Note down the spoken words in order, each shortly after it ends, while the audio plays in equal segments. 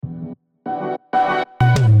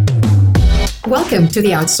Welcome to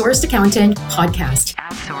the Outsourced Accountant Podcast.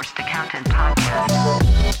 Outsourced Accountant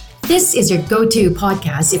Podcast. This is your go-to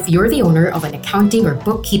podcast if you're the owner of an accounting or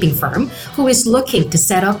bookkeeping firm who is looking to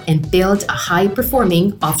set up and build a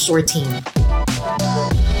high-performing offshore team.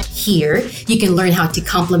 Here, you can learn how to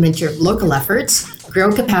complement your local efforts, grow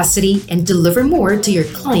capacity, and deliver more to your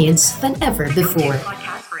clients than ever before.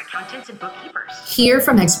 Podcast for accountants and bookkeepers. Hear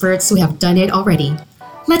from experts who have done it already.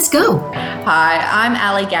 Let's go. Hi, I'm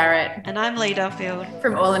Ali Garrett And I'm Lee Duffield.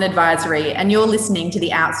 from All In Advisory, and you're listening to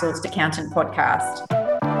the Outsourced Accountant Podcast.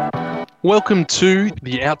 Welcome to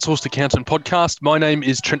the Outsourced Accountant Podcast. My name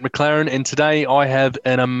is Trent McLaren, and today I have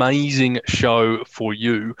an amazing show for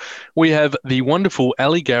you. We have the wonderful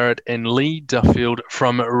Ali Garrett and Lee Duffield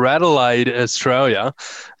from Radelaide, Australia,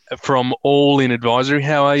 from All In Advisory.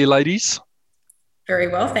 How are you, ladies? Very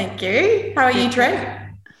well, thank you. How are you, Trent?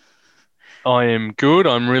 I am good.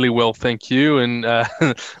 I'm really well, thank you. And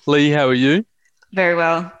Lee, how are you? Very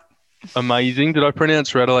well. Amazing. Did I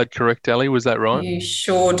pronounce Radelaide correct, Ali? Was that right? You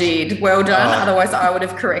sure did. Well done. Otherwise, I would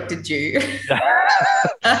have corrected you.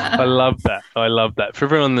 I love that. I love that. For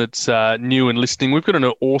everyone that's new and listening, we've got an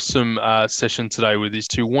awesome session today with these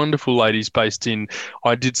two wonderful ladies based in,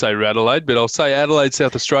 I did say Radelaide, but I'll say Adelaide,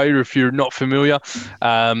 South Australia, if you're not familiar.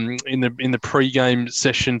 In the pre-game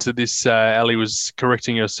session to this, Ali was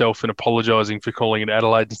correcting herself and apologising for calling it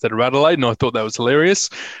Adelaide instead of Radelaide, and I thought that was hilarious.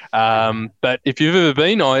 But if you've ever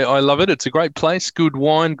been, I love it. It's a great place. Good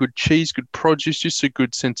wine, good cheese, good produce, just a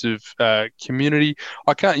good sense of community.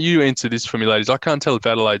 You answer this for me, ladies. I can't tell if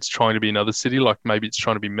Adelaide's trying to be another city, like maybe it's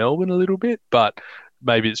trying to be Melbourne a little bit, but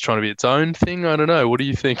maybe it's trying to be its own thing. I don't know. What do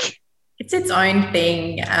you think? It's its own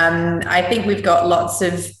thing. I think we've got lots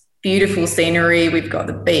of beautiful scenery. We've got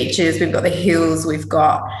the beaches, we've got the hills, we've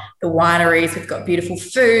got the wineries, we've got beautiful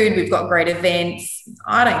food, we've got great events.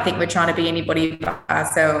 I don't think we're trying to be anybody but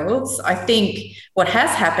ourselves. I think what has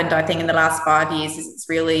happened, in the last 5 years is it's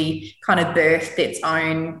really kind of birthed its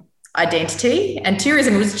own identity, and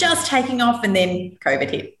tourism was just taking off, and then COVID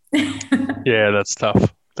hit. Yeah, that's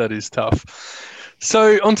tough. That is tough.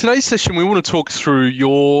 So on today's session, we want to talk through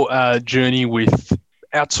your journey with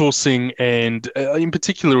outsourcing, and in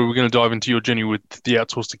particular, we're going to dive into your journey with the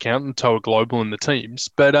outsourced accountant, Toa Global, and the teams.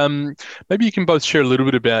 But maybe you can both share a little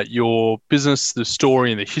bit about your business, the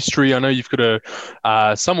story, and the history. I know you've got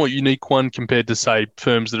a somewhat unique one compared to, say,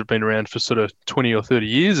 firms that have been around for sort of 20 or 30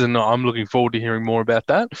 years, and I'm looking forward to hearing more about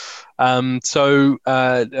that. So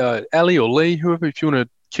Ali or Lee, whoever, if you want to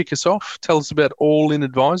kick us off, tell us about All In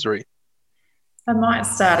Advisory. I might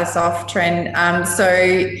start us off, Trent.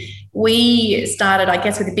 So we started,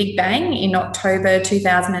 with a big bang in October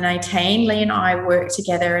 2018. Lee and I worked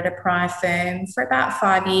together at a prior firm for about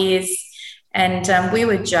 5 years, and we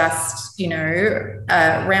were just,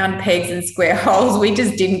 round pegs and square holes. We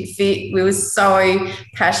just didn't fit. We were so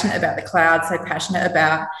passionate about the cloud, so passionate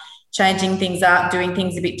about changing things up, doing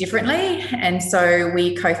things a bit differently. And so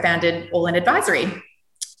we co-founded All In Advisory.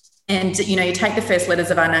 And, you take the first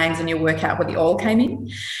letters of our names and you work out where the all came in.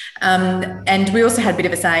 And we also had a bit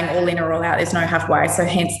of a saying, all in or all out, there's no halfway. So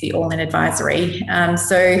hence the All In Advisory.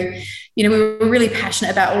 We were really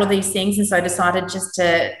passionate about all of these things, and so decided just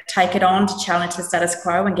to take it on, to challenge the status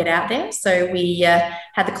quo and get out there. So we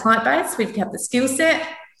had the client base, we've had the skill set,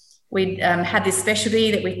 we'd had this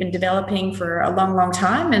specialty that we've been developing for a long, long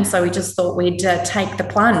time. And so we just thought we'd take the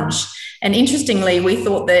plunge. And interestingly, we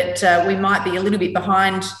thought that we might be a little bit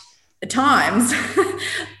behind the times,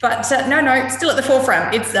 but no, still at the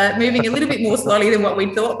forefront. It's moving a little bit more slowly than what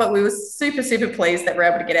we thought, but we were super, super pleased that we're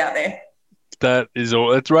able to get out there. That is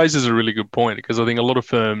all. It raises a really good point, because I think a lot of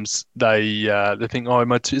firms, they think,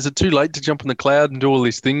 is it too late to jump on the cloud and do all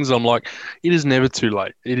these things? I'm like, it is never too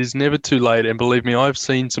late. It is never too late. And believe me, I've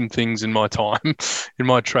seen some things in my time, in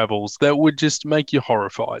my travels, that would just make you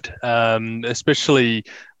horrified. Especially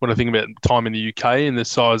when I think about time in the UK and the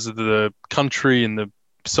size of the country and the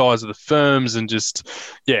size of the firms, and just,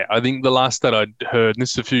 I think the last that I'd heard, and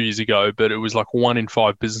this is a few years ago, but it was like 1 in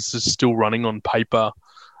 5 businesses still running on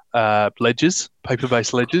paper-based ledgers.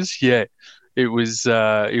 Yeah, it was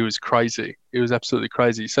crazy. It was absolutely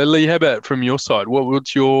crazy. So Lee, how about from your side?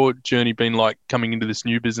 What's your journey been like coming into this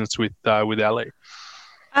new business with Ali?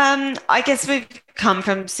 I guess we've come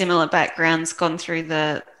from similar backgrounds, gone through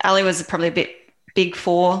Ali was probably a bit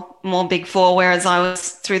more big four, whereas I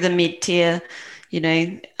was through the mid-tier.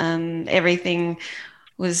 Everything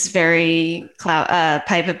was very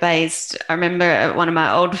paper-based. I remember at one of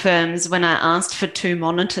my old firms, when I asked for 2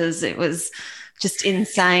 monitors, it was just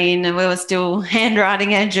insane. And we were still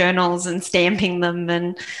handwriting our journals and stamping them.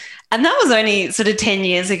 And that was only sort of 10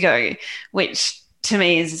 years ago, which to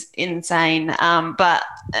me is insane. But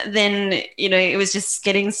then, it was just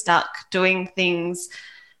getting stuck doing things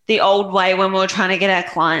the old way when we were trying to get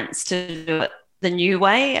our clients to do it the new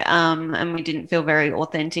way. And we didn't feel very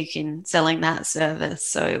authentic in selling that service.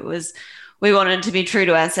 So we wanted to be true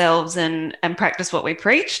to ourselves and practice what we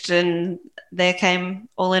preached. And there came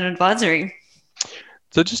All In Advisory.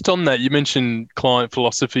 So just on that, you mentioned client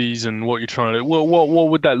philosophies and what you're trying to do. Well, what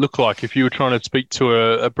would that look like if you were trying to speak to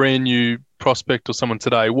a brand new prospect or someone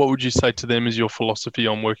today? What would you say to them as your philosophy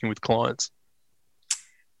on working with clients?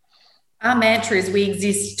 Our mantra is we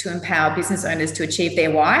exist to empower business owners to achieve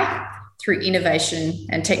their why through innovation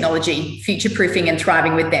and technology, future-proofing and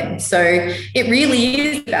thriving with them. So it really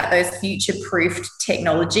is about those future-proofed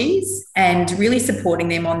technologies and really supporting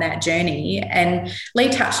them on that journey. And Lee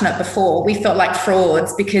touched on it before. We felt like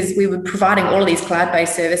frauds because we were providing all of these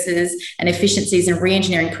cloud-based services and efficiencies and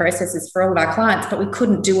re-engineering processes for all of our clients, but we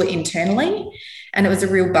couldn't do it internally. And it was a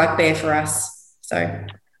real bugbear for us. So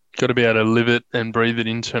got to be able to live it and breathe it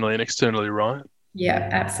internally and externally, right? Yeah,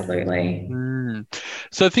 absolutely.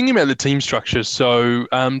 So thinking about the team structure, do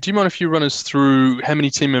you mind if you run us through how many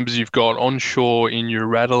team members you've got onshore in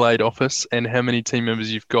your Adelaide office and how many team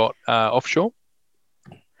members you've got offshore?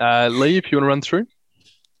 Lee, if you want to run through.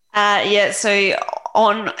 So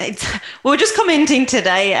we were just commenting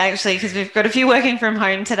today, actually, because we've got a few working from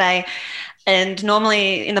home today. And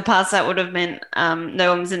normally in the past that would have meant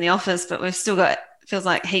no one's in the office, but we've still got, feels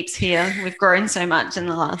like heaps here. We've grown so much in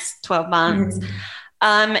the last 12 months.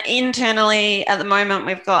 Internally, at the moment,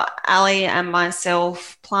 we've got Ali and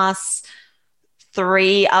myself plus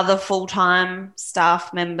 3 other full-time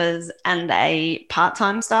staff members and a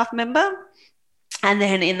part-time staff member. And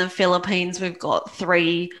then in the Philippines, we've got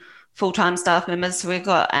 3 full-time staff members. So we've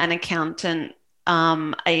got an accountant,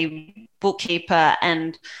 a bookkeeper,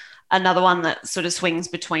 and another one that sort of swings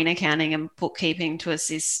between accounting and bookkeeping to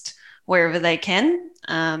assist wherever they can.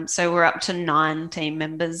 So we're up to 9 team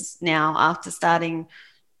members now after starting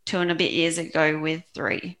 2 and a bit years ago with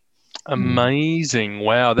 3. Amazing.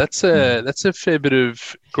 Wow. That's a fair bit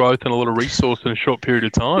of growth and a lot of resource in a short period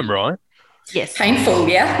of time, right? Yes. Painful,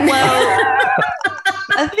 yeah. Well,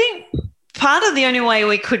 I think part of the only way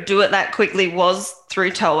we could do it that quickly was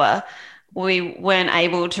through TOA. We weren't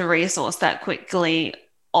able to resource that quickly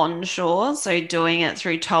onshore, so doing it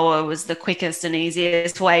through TOA was the quickest and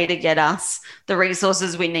easiest way to get us the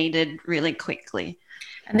resources we needed really quickly.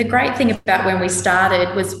 And the great thing about when we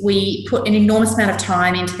started was we put an enormous amount of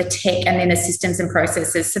time into the tech and then the systems and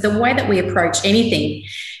processes. So the way that we approach anything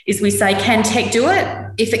is we say, can tech do it?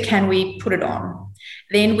 If it can, we put it on.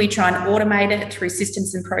 Then we try and automate it through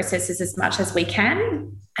systems and processes as much as we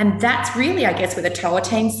can. And that's really, I guess, where the TOA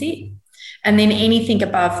team sit. And then anything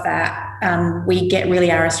above that, we get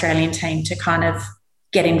really our Australian team to kind of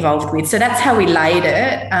get involved with. So that's how we laid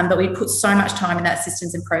it. But we put so much time in that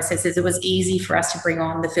systems and processes. It was easy for us to bring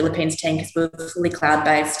on the Philippines team because we were fully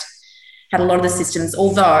cloud-based, had a lot of the systems,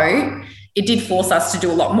 although it did force us to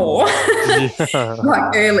do a lot more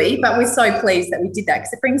like early. But we're so pleased that we did that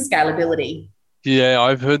because it brings scalability. Yeah,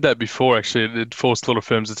 I've heard that before, actually. It forced a lot of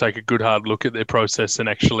firms to take a good hard look at their process and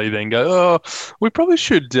actually then go, oh, we probably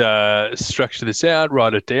should structure this out,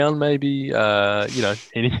 write it down maybe,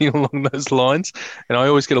 anything along those lines. And I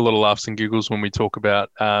always get a lot of laughs and giggles when we talk about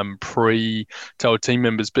pre-TOA team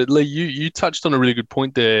members. But Lee, you touched on a really good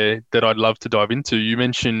point there that I'd love to dive into. You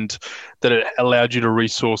mentioned that it allowed you to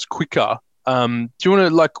resource quicker. Do you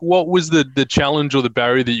want to, what was the challenge or the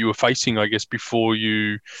barrier that you were facing, I guess, before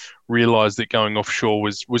you realised that going offshore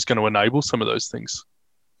was going to enable some of those things?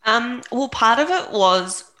 Well, part of it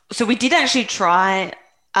was, so we did actually try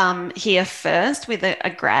here first with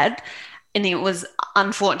a grad, and it was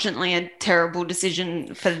unfortunately a terrible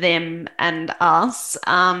decision for them and us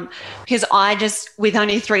because with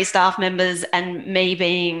only 3 staff members and me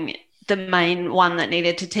being the main one that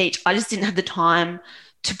needed to teach, I just didn't have the time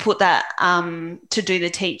to put that, to do the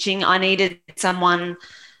teaching. I needed someone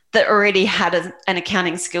that already had an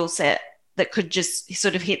accounting skill set that could just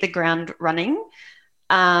sort of hit the ground running.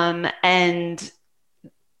 And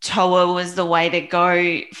TOA was the way to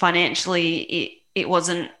go financially. It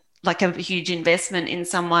wasn't like a huge investment in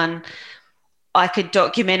someone. I could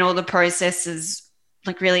document all the processes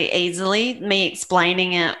like really easily. Me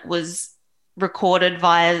explaining it was recorded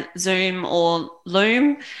via Zoom or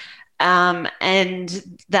Loom.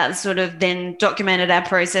 And that sort of then documented our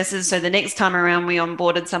processes. So the next time around we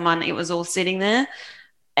onboarded someone, it was all sitting there,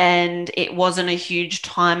 and it wasn't a huge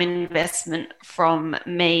time investment from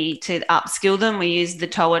me to upskill them. We used the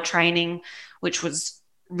TOA training, which was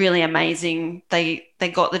really amazing. They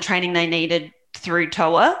got the training they needed through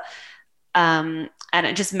TOA. And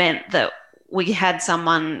it just meant that we had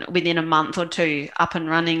someone within a month or two up and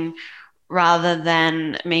running, rather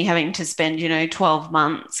than me having to spend, 12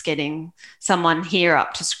 months getting someone here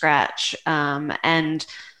up to scratch. And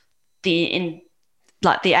the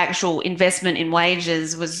actual investment in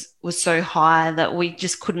wages was so high that we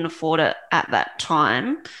just couldn't afford it at that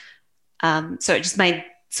time. So it just made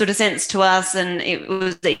sort of sense to us, and it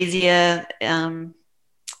was easier, and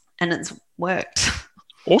it's worked.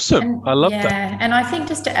 Awesome. I love that. Yeah, and I think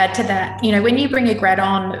just to add to that, when you bring a grad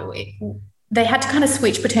on, they had to kind of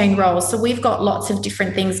switch between roles. So we've got lots of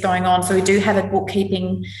different things going on. So we do have a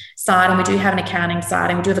bookkeeping side, and we do have an accounting side,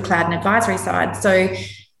 and we do have a cloud and advisory side. So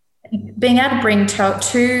being able to bring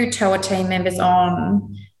two TOA team members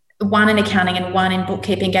on, one in accounting and one in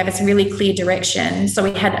bookkeeping, gave us really clear direction. So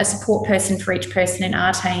we had a support person for each person in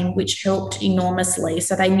our team, which helped enormously.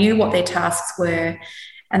 So they knew what their tasks were,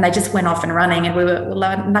 and they just went off and running. And we were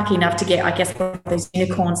lucky enough to get, I guess, one of those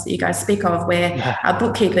unicorns that you guys speak of, where our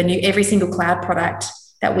bookkeeper knew every single cloud product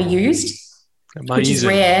that we used. Amazing. Which is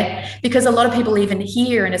rare, because a lot of people even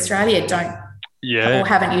here in Australia don't or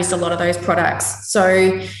haven't used a lot of those products.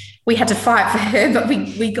 So we had to fight for her, but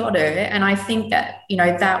we got her. And I think that, we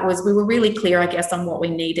were really clear, I guess, on what we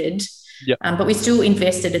needed. Yep. But we still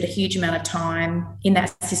invested a huge amount of time in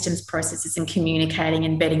that systems, processes, and communicating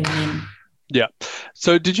and bedding them in. Yeah.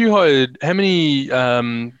 So did you hire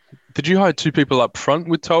two people up front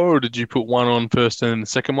with TOA, or did you put one on first and then the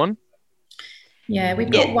second one? Yeah, we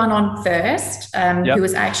got one on first, who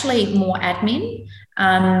was actually more admin,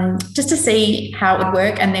 just to see how it would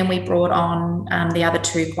work. And then we brought on the other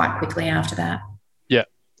two quite quickly after that. Yeah,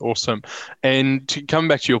 awesome. And to come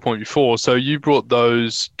back to your point before, so you brought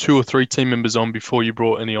those 2 or 3 team members on before you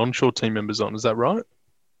brought any onshore team members on, is that right?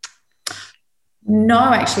 No,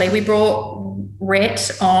 actually, we brought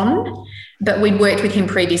Rhett on, but we'd worked with him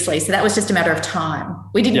previously. So that was just a matter of time.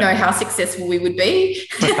 We didn't know how successful we would be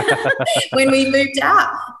when we moved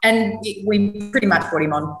out. And we pretty much brought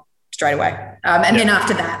him on straight away. And then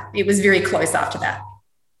after that, it was very close after that.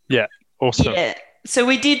 Yeah, awesome. Yeah. So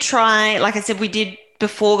we did try, like I said,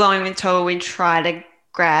 before going with TOA, we tried a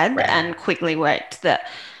grad and quickly worked that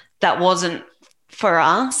wasn't for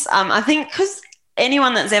us. I think because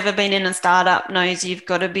anyone that's ever been in a startup knows you've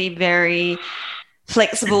got to be very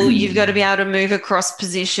flexible. You've got to be able to move across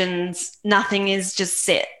positions. Nothing is just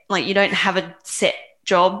set. Like, you don't have a set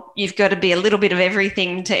job. You've got to be a little bit of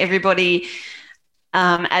everything to everybody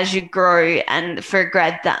as you grow. And for a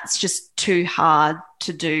grad, that's just too hard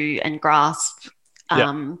to do and grasp.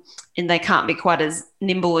 And they can't be quite as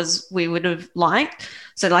nimble as we would have liked.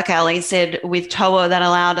 So like Ali said, with TOA, that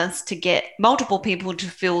allowed us to get multiple people to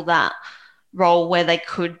fill that role where they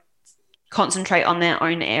could concentrate on their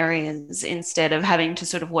own areas instead of having to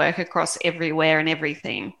sort of work across everywhere and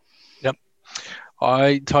everything. Yep.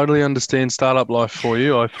 I totally understand startup life for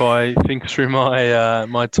you. If I think through my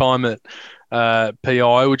my time at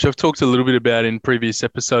PI, which I've talked a little bit about in previous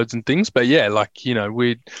episodes and things, but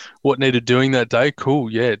what needed doing that day,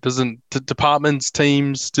 cool. Yeah, it doesn't, departments,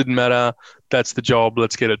 teams, didn't matter. That's the job.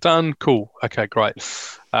 Let's get it done. Cool. Okay, great.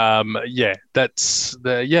 Startup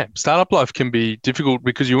life can be difficult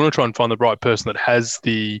because you want to try and find the right person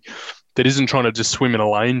that isn't trying to just swim in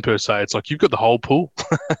a lane per se. It's like you've got the whole pool.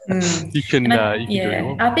 You can do it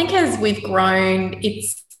all. I think as we've grown,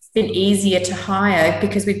 it's been easier to hire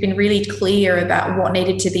because we've been really clear about what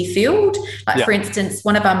needed to be filled. For instance,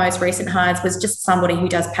 one of our most recent hires was just somebody who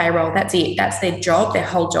does payroll. That's it. That's their job, their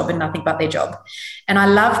whole job, and nothing but their job. And I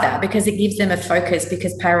love that because it gives them a focus,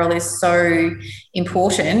 because payroll is so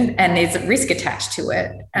important and there's a risk attached to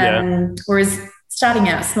it. Whereas starting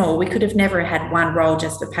out small, we could have never had one role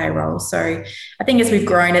just for payroll. So I think as we've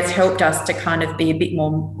grown, it's helped us to kind of be a bit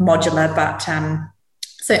more modular, but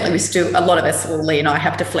certainly a lot of us, Lee and I,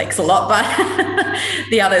 have to flex a lot, but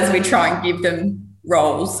the others, we try and give them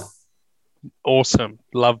roles. Awesome.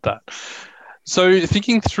 Love that. So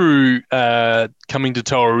thinking through coming to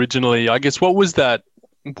TOA originally, I guess what was the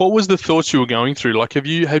thoughts you were going through? Like,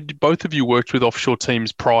 had both of you worked with offshore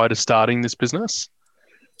teams prior to starting this business?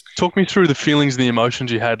 Talk me through the feelings and the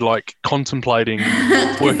emotions you had, like contemplating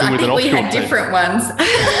working with an offshore team. We had different ones.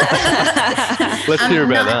 Let's hear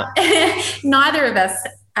about that. Neither of us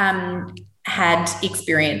had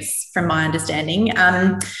experience, from my understanding.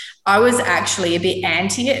 I was actually a bit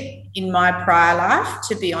anti it in my prior life,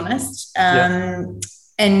 to be honest. And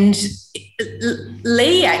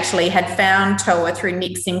Lee actually had found TOA through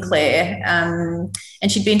Nick Sinclair, and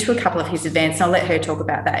she'd been to a couple of his events. I'll let her talk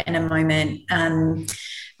about that in a moment.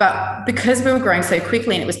 But because we were growing so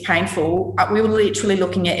quickly and it was painful, we were literally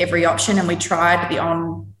looking at every option, and we tried the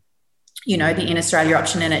the In Australia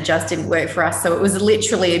option, and it just didn't work for us. So it was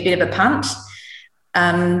literally a bit of a punt.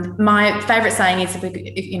 My favourite saying is,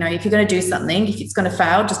 if you're going to do something, if it's going to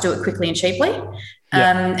fail, just do it quickly and cheaply.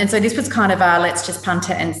 And so this was kind of let's just punt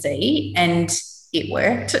it and see, and it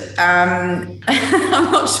worked. I'm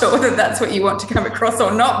not sure whether that's what you want to come across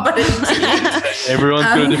or not, but it did. Everyone's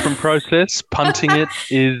got a different process. Punting it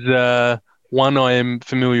is one I am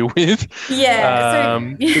familiar with. Yeah.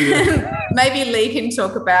 Maybe Lee can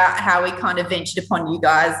talk about how we kind of ventured upon you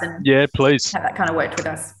guys and please. how that kind of worked with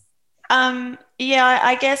us.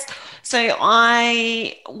 I guess so.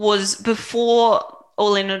 I was, before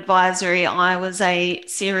All In Advisory, I was a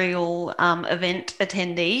serial event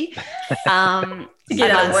attendee.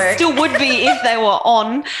 I still would be if they were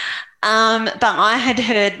on. But I had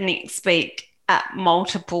heard Nick speak at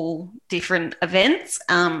multiple different events,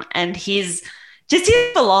 and his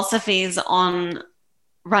philosophies on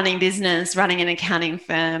running business, running an accounting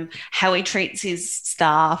firm, how he treats his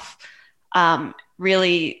staff,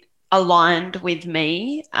 really aligned with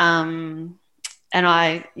me. And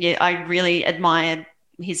I really admired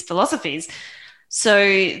his philosophies.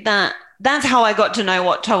 So that's how I got to know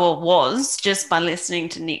what TOA was, just by listening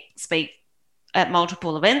to Nick speak at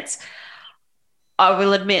multiple events. I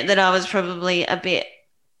will admit that I was probably a bit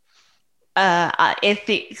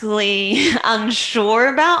ethically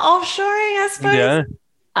unsure about offshoring, I suppose. Yeah.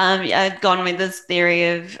 I'd gone with this theory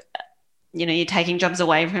of, you're taking jobs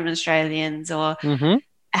away from Australians, or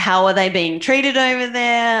how are they being treated over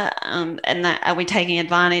there, and that, are we taking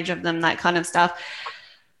advantage of them, that kind of stuff.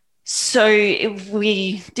 So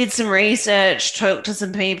we did some research, talked to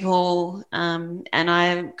some people, and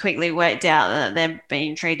I quickly worked out that they're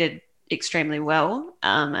being treated extremely well,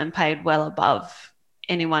 and paid well above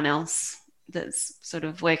anyone else that's sort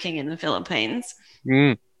of working in the Philippines.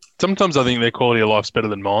 Sometimes I think their quality of life's better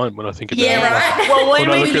than mine when I think about it. Yeah, right. Well, when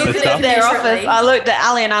we visited their office, I looked at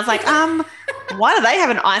Ali and I was like, why do they have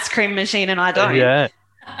an ice cream machine and I don't? Yeah.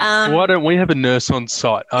 Why don't we have a nurse on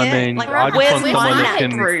site? I just want someone that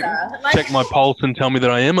can check my pulse and tell me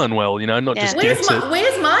that I am unwell, not just guess it.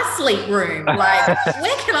 Where's my sleep room? Like,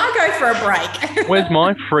 where can I go for a break? Where's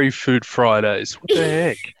my free food Fridays? What the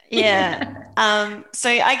heck? Yeah. So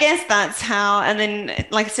I guess that's how, and then,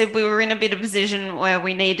 like I said, we were in a bit of a position where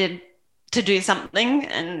we needed to do something,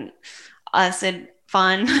 and I said,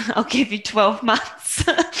 fine, I'll give you 12 months.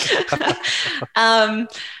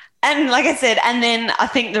 And like I said, and then I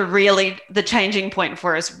think the changing point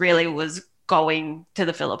for us really was going to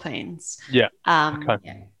the Philippines. Yeah.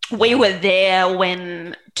 We were there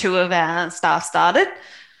when 2 of our staff started,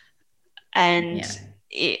 and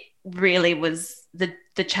it really was the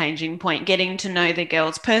changing point, getting to know the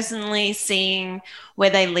girls personally, seeing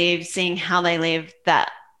where they live, seeing how they live.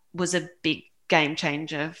 That was a big game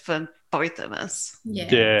changer for both of us.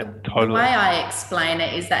 Yeah, totally. The way I explain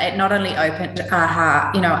it is that it not only opened our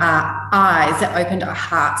heart, our eyes, it opened our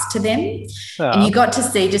hearts to them. And you got to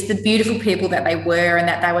see just the beautiful people that they were, and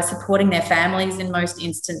that they were supporting their families in most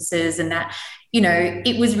instances, and that,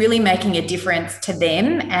 it was really making a difference to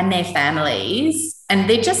them and their families. And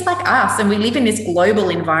they're just like us, and we live in this global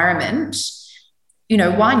environment.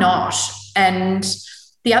 Why not? And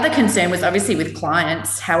the other concern was obviously with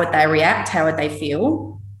clients. How would they react? How would they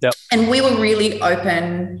feel? Yep. And we were really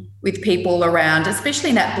open with people around, especially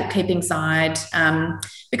in that bookkeeping side,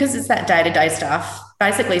 because it's that day-to-day stuff,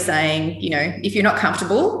 basically saying, if you're not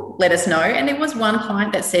comfortable, let us know. And there was one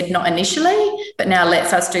client that said not initially, but now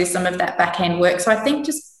lets us do some of that back-end work. So I think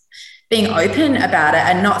just being open about it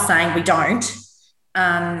and not saying we don't,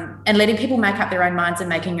 and letting people make up their own minds and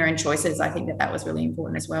making their own choices, I think that was really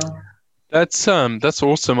important as well. That's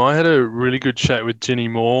awesome. I had a really good chat with Jenny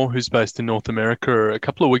Moore, who's based in North America, a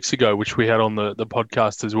couple of weeks ago, which we had on the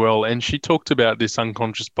podcast as well. And she talked about this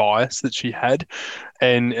unconscious bias that she had.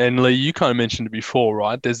 And Lee, you kind of mentioned it before,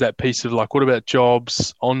 right? There's that piece of like, what about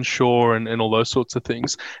jobs onshore and all those sorts of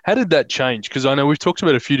things? How did that change? Because I know we've talked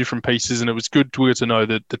about a few different pieces, and it was good to know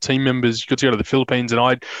that the team members got to go to the Philippines, and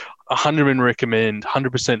I'd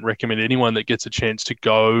 100% recommend anyone that gets a chance to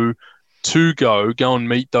go and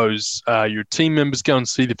meet those your team members, go and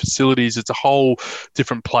see the facilities. It's a whole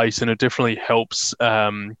different place, and it definitely helps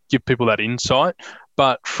give people that insight.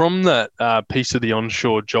 But from that piece of the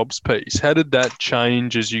onshore jobs piece, how did that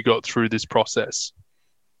change as you got through this process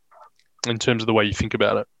in terms of the way you think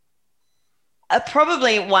about it?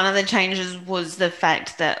 Probably one of the changes was the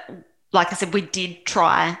fact that, like I said, we did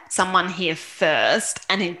try someone here first,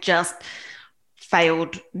 and it just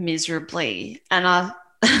failed miserably. And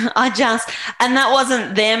and that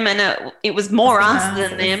wasn't them, and it was more us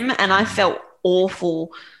than them, and I felt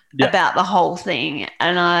awful about the whole thing.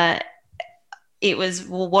 And it was,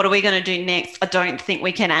 well, what are we going to do next? I don't think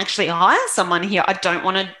we can actually hire someone here. I don't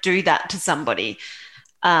want to do that to somebody.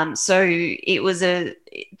 So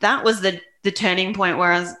that was the turning point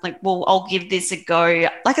where I was like, well, I'll give this a go.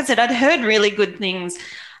 Like I said, I'd heard really good things,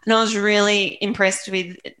 and I was really impressed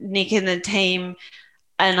with Nick and the team.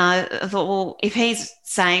 And I thought, well, if he's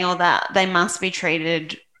saying all that, they must be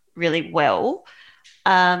treated really well.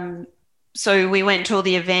 So we went to all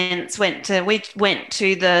the events, we went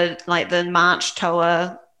to the March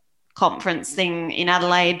TOA conference thing in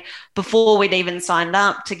Adelaide before we'd even signed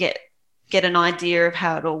up to get an idea of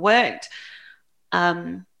how it all worked.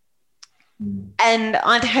 And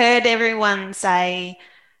I'd heard everyone say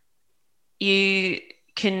you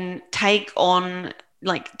can taking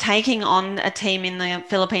on a team in the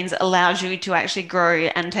Philippines allows you to actually grow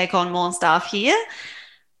and take on more staff here.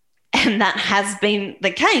 And that has been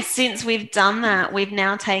the case. Since we've done that, we've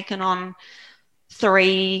now taken on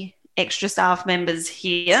 3 extra staff members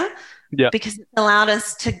here, because it's allowed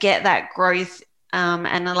us to get that growth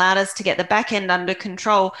and allowed us to get the back end under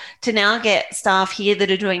control, to now get staff here that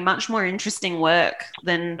are doing much more interesting work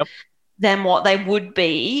than what they would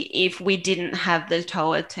be if we didn't have the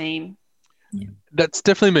TOA team. Yeah. That's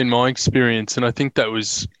definitely been my experience, and I think that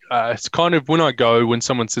was it's kind of when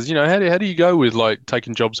someone says, how do you go with like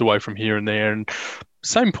taking jobs away from here and there, and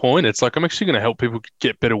same point, it's like I'm actually going to help people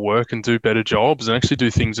get better work and do better jobs and actually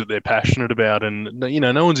do things that they're passionate about, and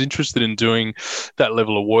no one's interested in doing that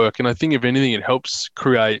level of work. And I think if anything, it helps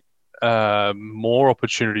create more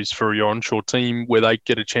opportunities for your onshore team where they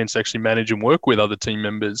get a chance to actually manage and work with other team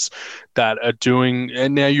members that are doing,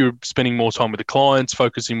 and now you're spending more time with the clients,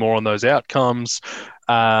 focusing more on those outcomes.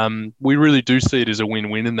 We really do see it as a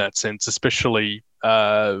win-win in that sense, especially,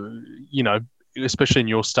 especially in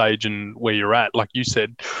your stage and where you're at. Like you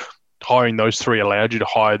said, hiring those 3 allowed you to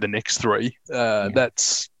hire the next 3.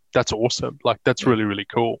 That's awesome. Like, that's really, really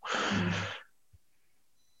cool.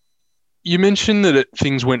 You mentioned that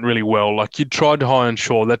things went really well. Like, you tried to hire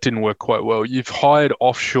onshore, that didn't work quite well. You've hired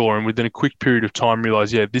offshore, and within a quick period of time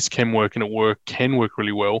realised, this can work, and can work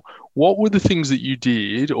really well. What were the things that you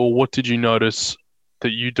did, or what did you notice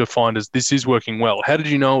that you defined as this is working well? How did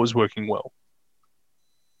you know it was working well?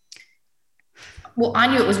 Well, I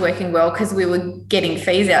knew it was working well because we were getting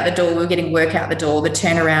fees out the door, we were getting work out the door, the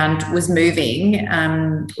turnaround was moving,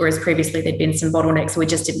 whereas previously there'd been some bottlenecks, so we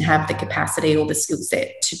just didn't have the capacity or the skill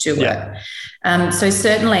set to do it. So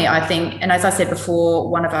certainly I think, and as I said before,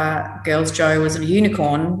 one of our girls, Jo, was a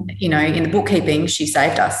unicorn, in the bookkeeping. She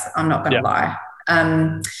saved us, I'm not going to lie.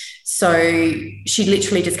 So she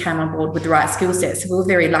literally just came on board with the right skill set. So we were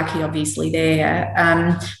very lucky, obviously, there.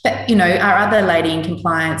 But, our other lady in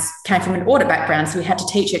compliance came from an audit background, so we had to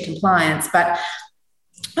teach her compliance. But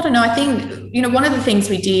I don't know, I think, one of the things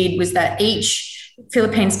we did was that each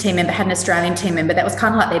Philippines team member had an Australian team member that was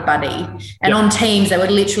kind of like their buddy. And on Teams, they would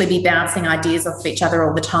literally be bouncing ideas off each other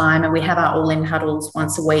all the time. And we have our all-in huddles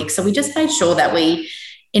once a week. So we just made sure that we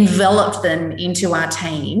enveloped them into our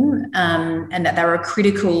team, and that they were a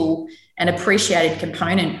critical and appreciated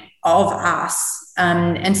component of us.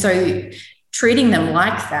 And so treating them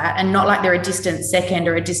like that, and not like they're a distant second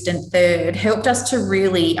or a distant third, helped us to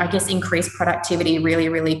really, I guess, increase productivity really,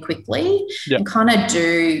 really quickly, and kind of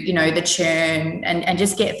do, the churn and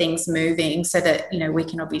just get things moving so that, we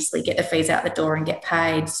can obviously get the fees out the door and get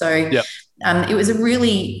paid. So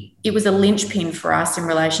it was a linchpin for us in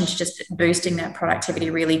relation to just boosting that productivity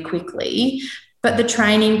really quickly. But the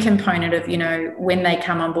training component of, when they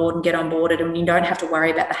come on board and get onboarded, and you don't have to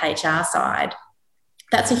worry about the HR side,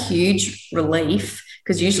 that's a huge relief,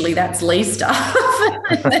 because usually that's Lee stuff.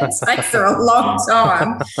 That takes her a long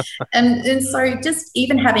time. And so just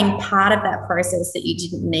even having part of that process that you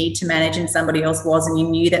didn't need to manage and somebody else was, and you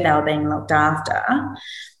knew that they were being looked after,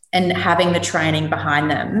 and having the training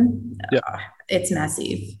behind them, it's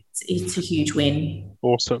massive. It's a huge win.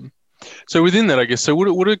 Awesome. So within that, I guess, so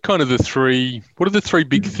what are kind of the 3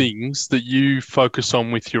 big things that you focus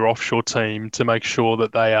on with your offshore team to make sure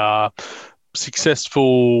that they are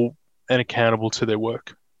successful and accountable to their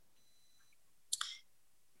work?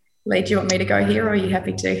 Lee, do you want me to go here, or are you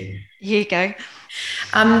happy to? You go.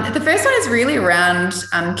 The first one is really around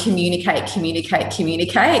communicate.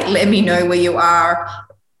 Let me know where you are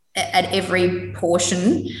at every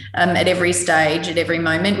portion, at every stage, at every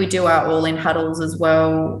moment. We do our all-in huddles as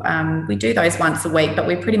well. We do those once a week, but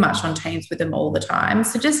we're pretty much on Teams with them all the time.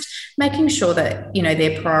 So just making sure that,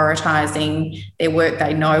 they're prioritising their work,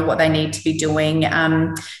 they know what they need to be doing,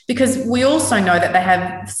 because we also know that they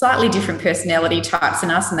have slightly different personality types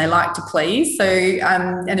than us and they like to please. So,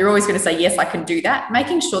 and they're always going to say, yes, I can do that.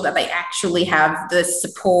 Making sure that they actually have the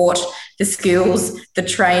support, the skills, the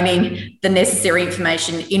training, the necessary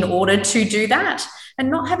information in order to do that, and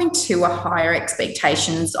not having too higher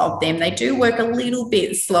expectations of them. They do work a little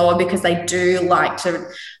bit slower because they do like to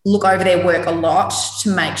look over their work a lot to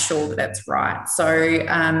make sure that it's right.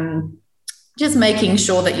 So just making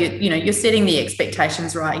sure that you're setting the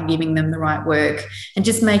expectations right and giving them the right work, and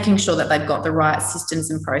just making sure that they've got the right systems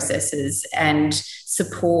and processes and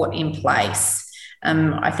support in place.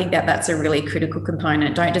 I think that's a really critical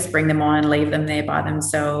component. Don't just bring them on and leave them there by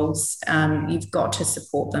themselves. You've got to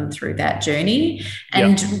support them through that journey.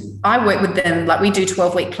 And I work with them, like we do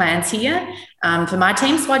 12-week plans here for my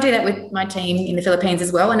team. So I do that with my team in the Philippines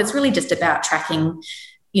as well. And it's really just about tracking,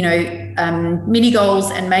 mini goals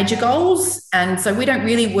and major goals. And so we don't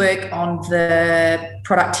really work on the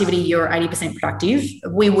productivity, you're 80% productive.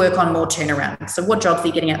 We work on more turnaround. So what jobs are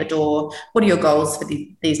you getting out the door? What are your goals for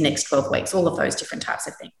these next 12 weeks? All of those different types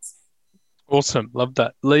of things. Awesome. Love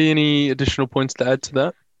that. Lee, any additional points to add to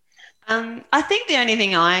that? I think the only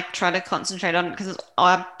thing I try to concentrate on, because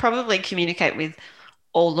I probably communicate with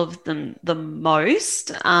all of them the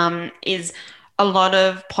most, is a lot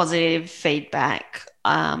of positive feedback.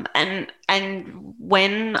 And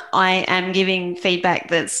when I am giving feedback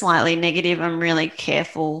that's slightly negative, I'm really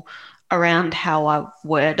careful around how I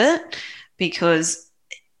word it, because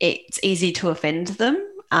it's easy to offend them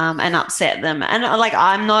and upset them. And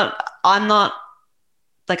I'm not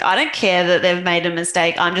like, I don't care that they've made a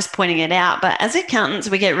mistake. I'm just pointing it out. But as accountants,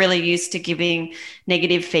 we get really used to giving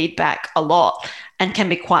negative feedback a lot and can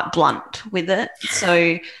be quite blunt with it.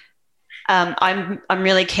 So I'm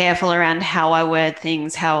really careful around how I word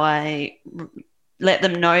things, how I let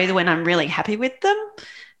them know when I'm really happy with them,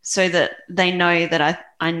 so that they know that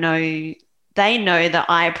I know they know that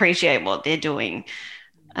I appreciate what they're doing.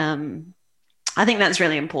 I think that's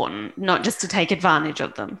really important, not just to take advantage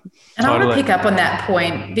of them. And I want to pick up on that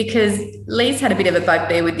point, because Lee's had a bit of a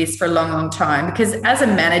bugbear with this for a long, long time, because as a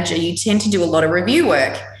manager, you tend to do a lot of review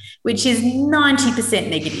work, which is 90%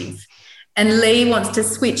 negative. And Lee wants to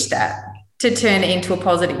switch that to turn it into a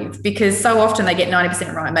positive, because so often they get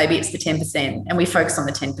 90% right. Maybe it's the 10% and we focus on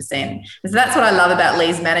the 10%. So that's what I love about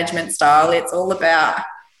Lee's management style. It's all about,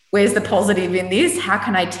 where's the positive in this? How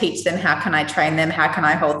can I teach them? How can I train them? How can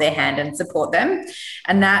I hold their hand and support them?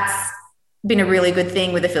 And that's been a really good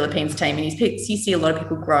thing with the Philippines team. And you see a lot of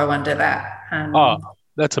people grow under that.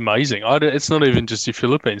 That's amazing. It's not even just your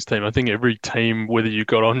Philippines team. I think every team, whether you've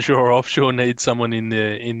got onshore or offshore, needs someone in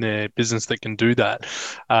their business that can do that.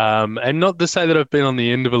 And not to say that I've been on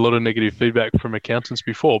the end of a lot of negative feedback from accountants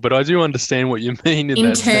before, but I do understand what you mean.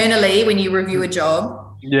 Internally, when you review a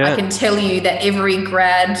job, I can tell you that every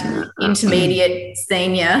grad, intermediate,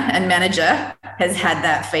 senior and manager has had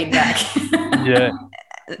that feedback.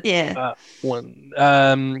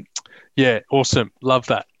 Yeah, awesome. Love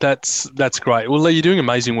that. That's great. Well, Lee, you're doing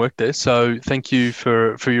amazing work there. So thank you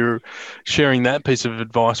for your sharing that piece of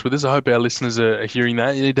advice with us. I hope our listeners are hearing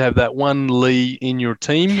that. You need to have that one Lee in your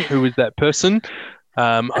team. Who is that person?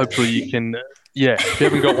 Hopefully you can... Yeah, if you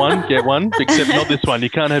haven't got one, get one, except not this one. You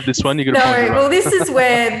can't have this one. You've got to find it. Well, this is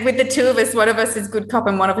where, with the two of us, one of us is good cop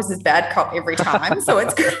and one of us is bad cop every time. So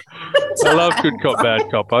it's good. I love good cop, bad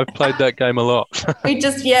cop. I've played that game a lot. we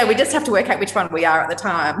just have to work out which one we are at the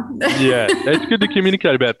time. Yeah, it's good to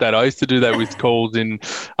communicate about that. I used to do that with calls in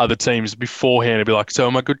other teams beforehand. I'd be like, so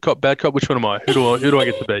am I good cop, bad cop? Which one am I? Who do I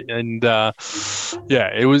get to be? And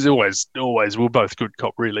it was always we're both good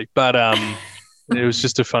cop, really. But it was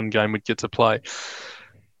just a fun game we'd get to play.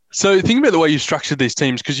 So think about the way you structured these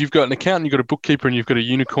teams, because you've got an accountant, you've got a bookkeeper, and you've got a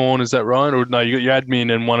unicorn. Is that right? Or no, you got your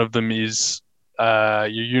admin, and one of them is your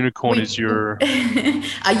unicorn is your...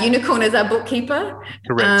 Our unicorn is our bookkeeper.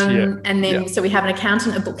 Correct, And then so we have an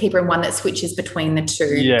accountant, a bookkeeper, and one that switches between the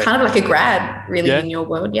two. Yeah. Kind of like a grad, really, in your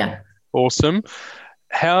world, Awesome.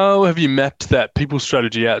 How have you mapped that people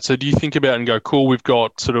strategy out? So do you think about and go, cool, we've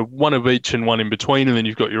got sort of one of each and one in between, and then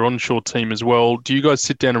you've got your onshore team as well. Do you guys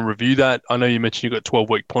sit down and review that? I know you mentioned you've got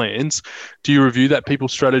 12-week plans. Do you review that people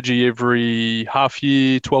strategy every half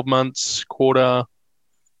year, 12 months, quarter?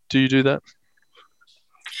 Do you do that?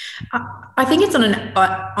 I think it's on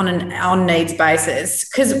an on needs basis,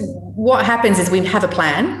 because what happens is we have a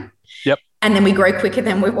plan. Yep. and then we grow quicker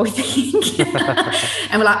than we think.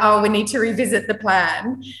 And we're like, oh, we need to revisit the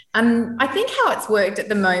plan. I think how it's worked at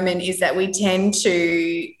the moment is that we tend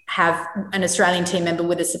to have an Australian team member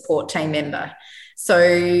with a support team member. So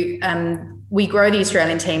we grow the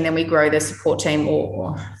Australian team, then we grow the support team,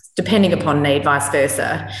 or depending upon need, vice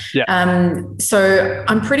versa. Yeah. So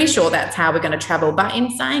I'm pretty sure that's how we're going to travel. But in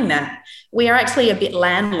saying that, we are actually a bit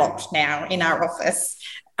landlocked now in our office.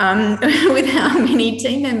 With how many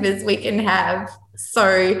team members we can have.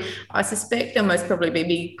 So I suspect there'll most probably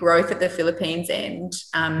be growth at the Philippines end.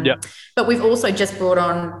 But we've also just brought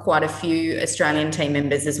on quite a few Australian team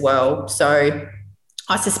members as well. So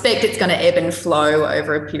I suspect it's going to ebb and flow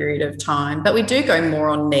over a period of time. But we do go more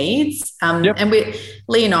on needs. And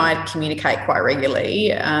Lee and I communicate quite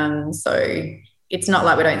regularly. So it's not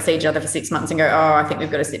like we don't see each other for 6 months and go, oh, I think we've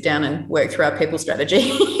got to sit down and work through our people strategy.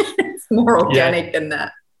 It's more organic than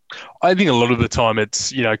that. I think a lot of the time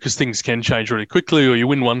it's, because things can change really quickly, or you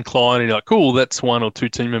win one client and you're like, cool, that's 1 or 2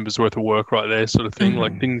 team members worth of work right there, sort of thing.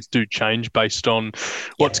 Like things do change based on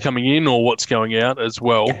what's coming in or what's going out as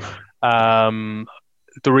well.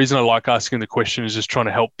 The reason I like asking the question is just trying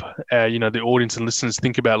to help, the audience and listeners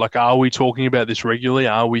think about, like, are we talking about this regularly?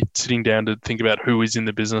 Are we sitting down to think about who is in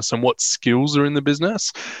the business and what skills are in the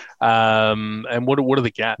business? And what are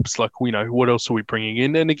the gaps? Like, what else are we bringing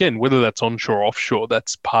in? And again, whether that's onshore or offshore,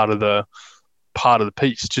 that's part of the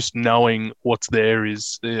piece. Just knowing what's there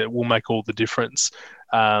will make all the difference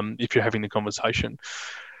if you're having the conversation.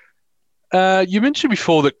 You mentioned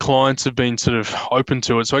before that clients have been sort of open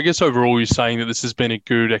to it. So I guess overall you're saying that this has been a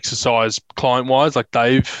good exercise client-wise, like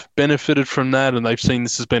they've benefited from that and they've seen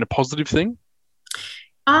this has been a positive thing?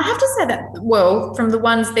 I have to say that, well, from the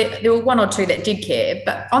ones that there were 1 or 2 that did care,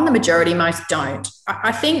 but on the majority, most don't.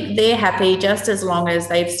 I think they're happy just as long as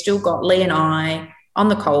they've still got Lee and I on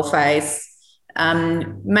the coalface,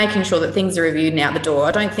 making sure that things are reviewed and out the door.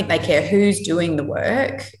 I don't think they care who's doing the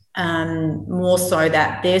work. More so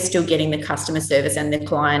that they're still getting the customer service and the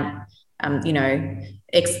client,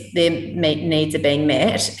 their needs are being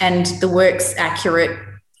met and the work's accurate,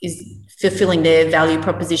 is fulfilling their value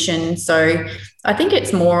proposition. So I think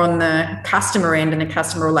it's more on the customer end and the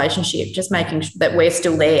customer relationship, just making sure that we're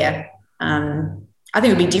still there. I think it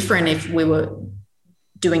would be different if we were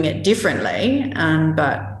doing it differently,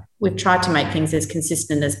 but we've tried to make things as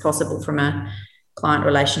consistent as possible from a client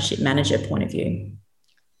relationship manager point of view.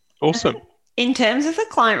 Awesome. In terms of the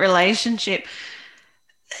client relationship,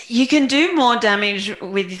 you can do more damage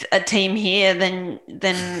with a team here than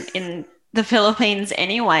in the Philippines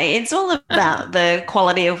anyway. It's all about the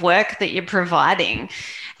quality of work that you're providing.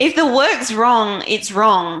 If the work's wrong, it's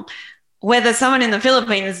wrong. Whether someone in the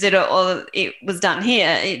Philippines did it or it was done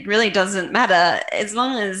here, it really doesn't matter. As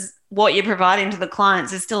long as what you're providing to the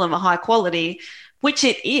clients is still of a high quality, which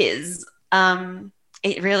it is,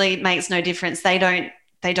 it really makes no difference. They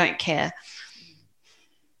don't care.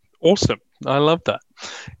 Awesome. I love that.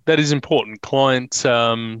 That is important.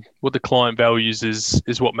 What the client values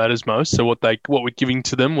is what matters most. So what we're giving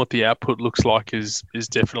to them, what the output looks like is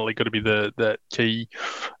definitely got to be the key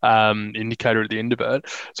indicator at the end of it.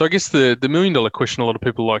 So I guess the $1 million question a lot of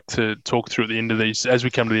people like to talk through at the end of these, as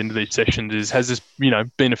we come to the end of these sessions, is, has this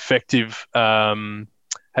been effective?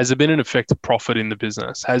 Has there been an effective profit in the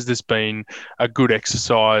business? Has this been a good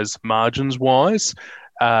exercise margins wise?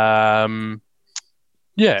 Where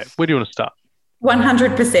do you want to start?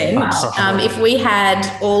 100%. If we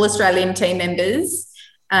had all Australian team members,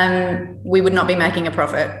 we would not be making a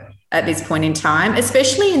profit at this point in time,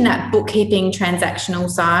 especially in that bookkeeping transactional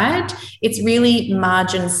side. It's really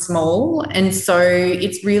margin small. And so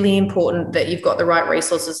it's really important that you've got the right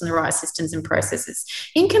resources and the right systems and processes.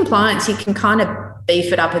 In compliance, you can kind of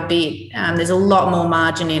beef it up a bit. There's a lot more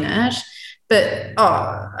margin in it. But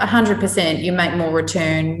 100%, you make more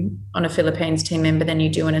return on a Philippines team member than you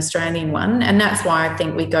do an Australian one. And that's why I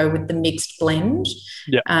think we go with the mixed blend.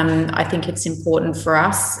 Yeah. I think it's important for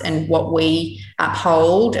us and what we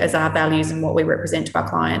uphold as our values and what we represent to our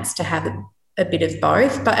clients to have a bit of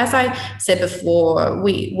both. But as I said before,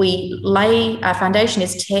 we lay, our foundation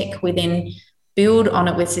is tech, we then build on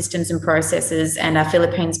it with systems and processes and our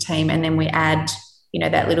Philippines team, and then we add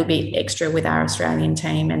that little bit extra with our Australian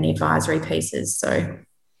team and the advisory pieces. So,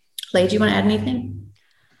 Lee, do you want to add anything?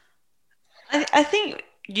 I think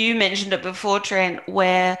you mentioned it before, Trent,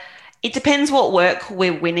 where it depends what work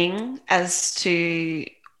we're winning as to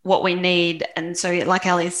what we need. And so, like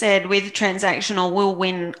Ali said, with transactional, we'll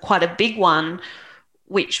win quite a big one,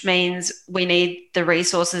 which means we need the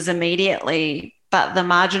resources immediately, but the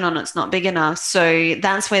margin on it's not big enough. So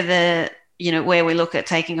that's where where we look at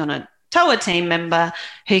taking on a TOA team member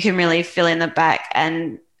who can really fill in the back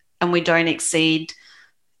and and we don't exceed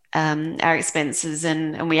our expenses,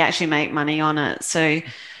 and we actually make money on it. So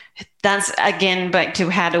that's, again, back to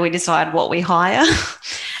how do we decide what we hire?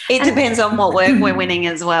 It depends on what work we're winning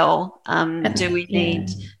as well. Do we need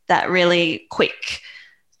that really quick,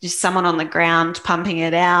 just someone on the ground pumping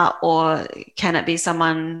it out, or can it be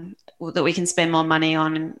someone that we can spend more money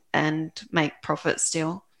on and make profit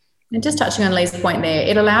still? And just touching on Lee's point there,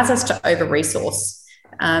 it allows us to over-resource,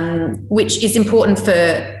 which is important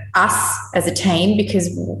for us as a team because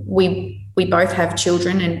we both have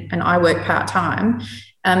children and I work part-time.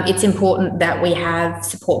 It's important that we have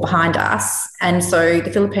support behind us. And so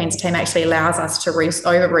the Philippines team actually allows us to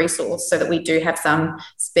over-resource so that we do have some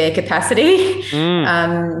spare capacity,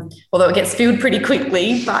 although it gets filled pretty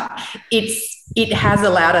quickly, but it has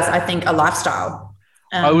allowed us, I think, a lifestyle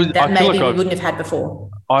that maybe we wouldn't have had before.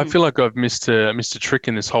 I feel like I've missed a trick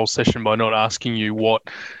in this whole session by not asking you what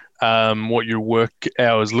your work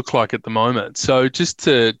hours look like at the moment. So just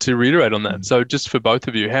to reiterate on that, so just for both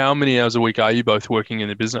of you, how many hours a week are you both working in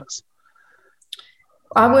the business?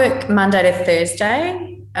 I work Monday to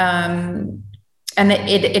Thursday, and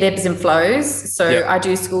it ebbs and flows. So I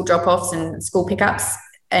do school drop-offs and school pickups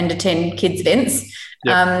and attend kids' events.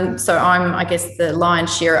 So I'm, I guess, the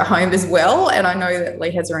lion's share at home as well. And I know that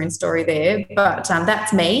Lee has her own story there, but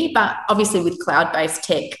that's me. But obviously with cloud-based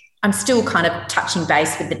tech, I'm still kind of touching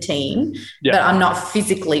base with the team, but I'm not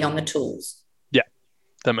physically on the tools. Yeah,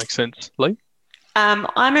 that makes sense. Lee?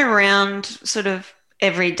 I'm around sort of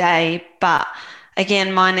every day, but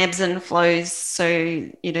again, mine ebbs and flows. So,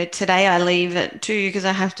 today I leave at 2 because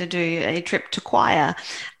I have to do a trip to choir,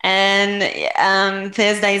 and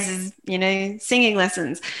Thursdays is, singing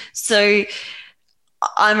lessons. So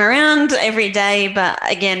I'm around every day, but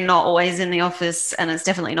again, not always in the office, and it's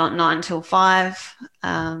definitely not 9 till 5.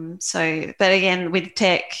 But again, with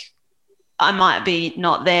tech, I might be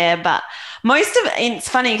not there, but it's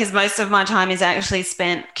funny because most of my time is actually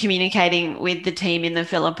spent communicating with the team in the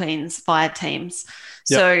Philippines via Teams.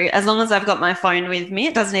 Yep. So as long as I've got my phone with me,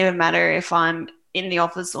 it doesn't even matter if I'm in the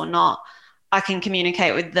office or not. I can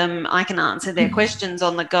communicate with them. I can answer their questions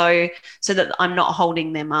on the go so that I'm not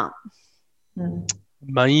holding them up.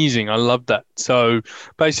 Amazing. I love that. So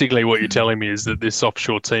basically what you're telling me is that this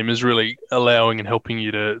offshore team is really allowing and helping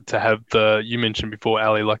you to have you mentioned before,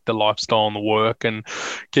 Ali, like the lifestyle and the work, and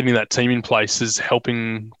getting that team in place is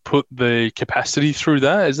helping put the capacity through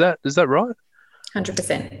that. Is that right?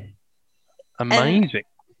 100%. Amazing. And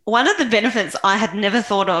one of the benefits I had never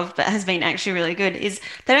thought of but has been actually really good is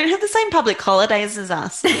they don't have the same public holidays as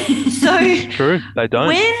us. So true, they don't.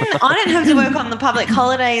 When I don't have to work on the public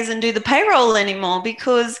holidays and do the payroll anymore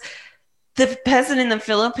because the person in the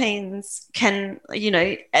Philippines can,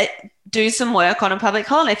 do some work on a public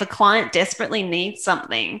holiday. If a client desperately needs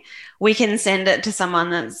something, we can send it to someone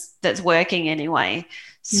that's working anyway.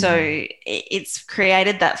 So it's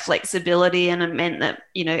created that flexibility, and it meant that,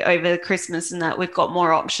 over Christmas and that we've got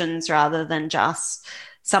more options rather than just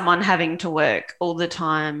someone having to work all the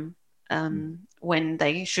time when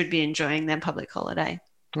they should be enjoying their public holiday.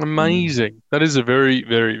 Amazing. That is a very,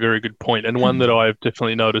 very, very good point, and one that I've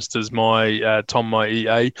definitely noticed as my Tom, my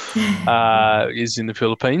EA, is in the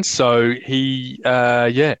Philippines. So he,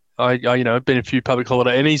 I've been a few public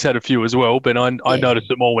holiday, and he's had a few as well. But I notice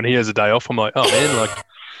it more when he has a day off. I'm like, oh man, like,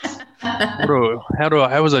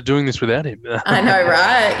 how was I doing this without him? I know,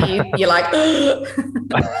 right? You're like,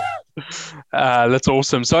 that's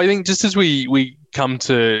awesome. So I think just as we come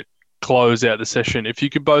to close out the session, if you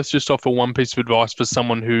could both just offer one piece of advice for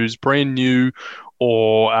someone who's brand new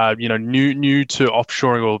or new to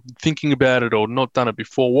offshoring or thinking about it or not done it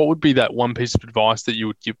before, what would be that one piece of advice that you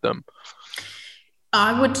would give them?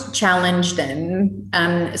 I would challenge them.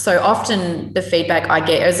 So often the feedback I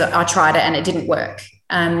get is I tried it and it didn't work.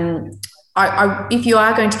 If you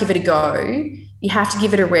are going to give it a go, you have to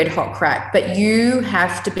give it a red hot crack, but you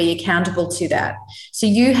have to be accountable to that. So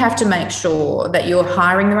you have to make sure that you're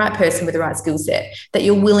hiring the right person with the right skill set, that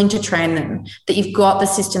you're willing to train them, that you've got the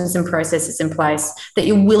systems and processes in place, that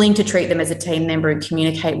you're willing to treat them as a team member and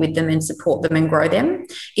communicate with them and support them and grow them.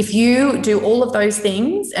 If you do all of those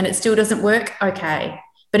things and it still doesn't work, okay.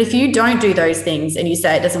 But if you don't do those things and you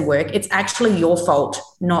say it doesn't work, it's actually your fault,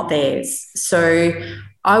 not theirs. So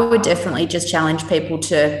I would definitely just challenge people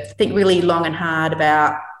to think really long and hard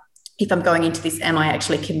about, if I'm going into this, am I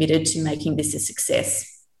actually committed to making this a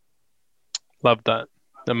success? Love that.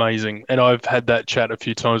 Amazing. And I've had that chat a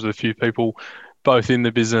few times with a few people, both in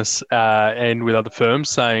the business and with other firms,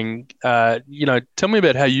 saying, tell me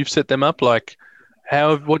about how you've set them up. Like,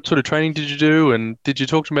 what sort of training did you do? And did you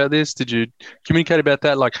talk to them about this? Did you communicate about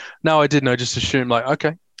that? Like, no, I didn't. I just assumed, like,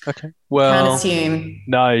 okay, Okay. Well, Can't assume.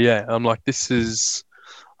 no, yeah. I'm like, I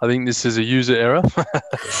think this is a user error,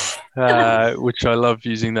 which I love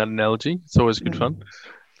using that analogy. It's always good fun.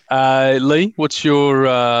 Lee, what's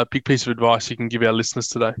your big piece of advice you can give our listeners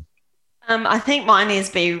today? I think mine is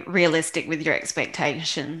be realistic with your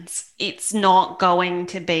expectations. It's not going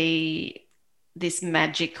to be this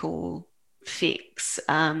magical fix.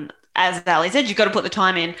 As Ali said, you've got to put the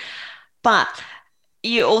time in, but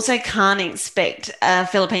you also can't expect a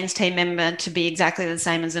Philippines team member to be exactly the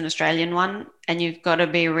same as an Australian one, and you've got to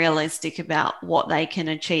be realistic about what they can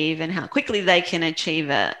achieve and how quickly they can achieve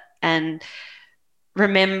it. And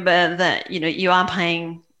remember that, you are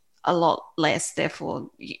paying a lot less, therefore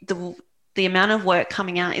the amount of work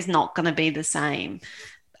coming out is not going to be the same.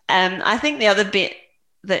 And I think the other bit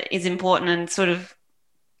that is important and sort of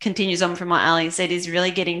continues on from what Ali said is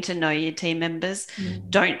really getting to know your team members.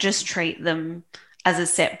 Don't just treat them as a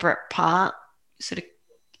separate part, sort of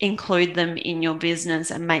include them in your business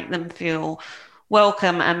and make them feel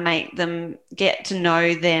welcome and make them get to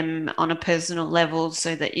know them on a personal level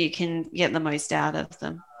so that you can get the most out of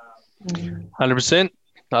them. 100%.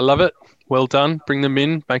 I love it. Well done. Bring them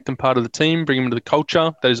in, make them part of the team, bring them into the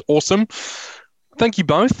culture. That is awesome. Thank you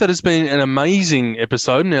both. That has been an amazing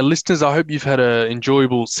episode. Now, listeners, I hope you've had an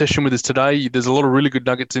enjoyable session with us today. There's a lot of really good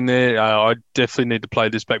nuggets in there. I definitely need to play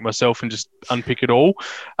this back myself and just unpick it all.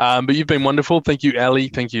 But you've been wonderful. Thank you, Ali.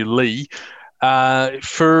 Thank you, Lee.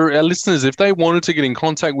 For our listeners, if they wanted to get in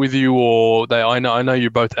contact with you, or I know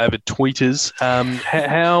you're both avid tweeters,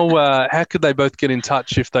 how could they both get in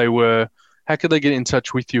touch if they were? How could they get in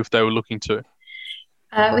touch with you if they were looking to?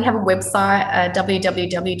 We have a website,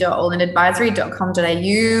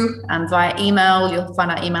 www.allinadvisory.com.au. Via email, you'll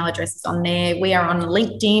find our email addresses on there. We are on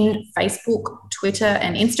LinkedIn, Facebook, Twitter,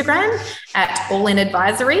 and Instagram at All In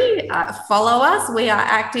Advisory. Follow us. We are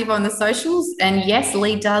active on the socials. And yes,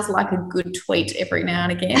 Lee does like a good tweet every now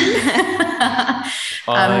and again.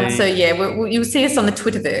 You'll see us on the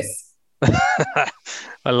Twitterverse.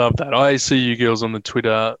 I love that. I see you girls on the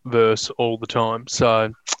Twitterverse all the time.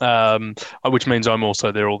 So, which means I'm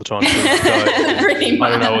also there all the time. So I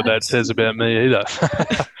don't know what that says about me either.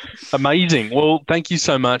 Amazing. Well, thank you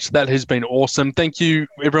so much. That has been awesome. Thank you,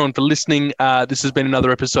 everyone, for listening. This has been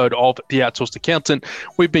another episode of The Outsourced Accountant.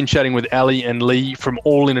 We've been chatting with Ali and Lee from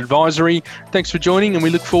All In Advisory. Thanks for joining, and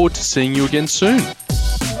we look forward to seeing you again soon.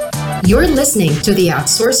 You're listening to the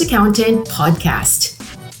Outsourced Accountant podcast.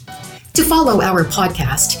 To follow our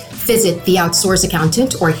podcast, visit The Outsourced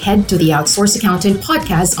Accountant or head to The Outsourced Accountant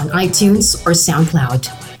podcast on iTunes or SoundCloud.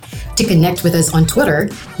 To connect with us on Twitter,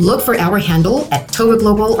 look for our handle at TOA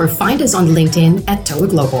Global or find us on LinkedIn at TOA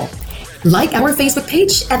Global. Like our Facebook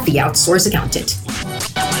page at The Outsourced Accountant.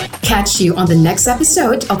 Catch you on the next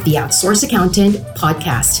episode of The Outsourced Accountant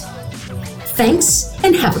podcast. Thanks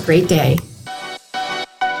and have a great day.